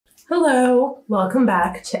Hello, welcome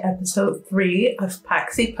back to episode 3 of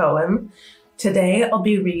Paxy Poem. Today I'll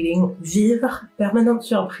be reading Vivre, permanente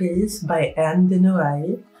surprise by Anne De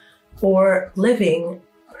Noailles, or Living,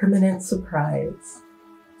 permanent surprise.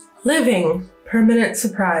 Living, permanent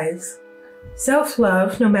surprise.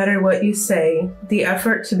 Self-love, no matter what you say, the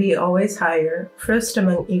effort to be always higher, first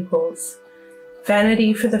among equals.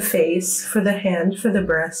 Vanity for the face, for the hand, for the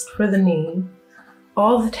breast, for the knee.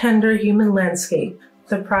 All the tender human landscape,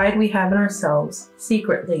 the pride we have in ourselves,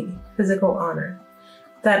 secretly, physical honor.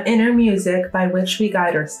 That inner music by which we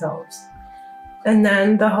guide ourselves. And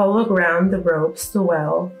then the hollow ground, the ropes, the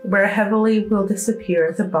well, where heavily will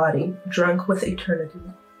disappear the body, drunk with eternity.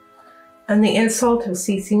 And the insult of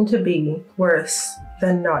ceasing to be worse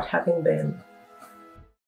than not having been.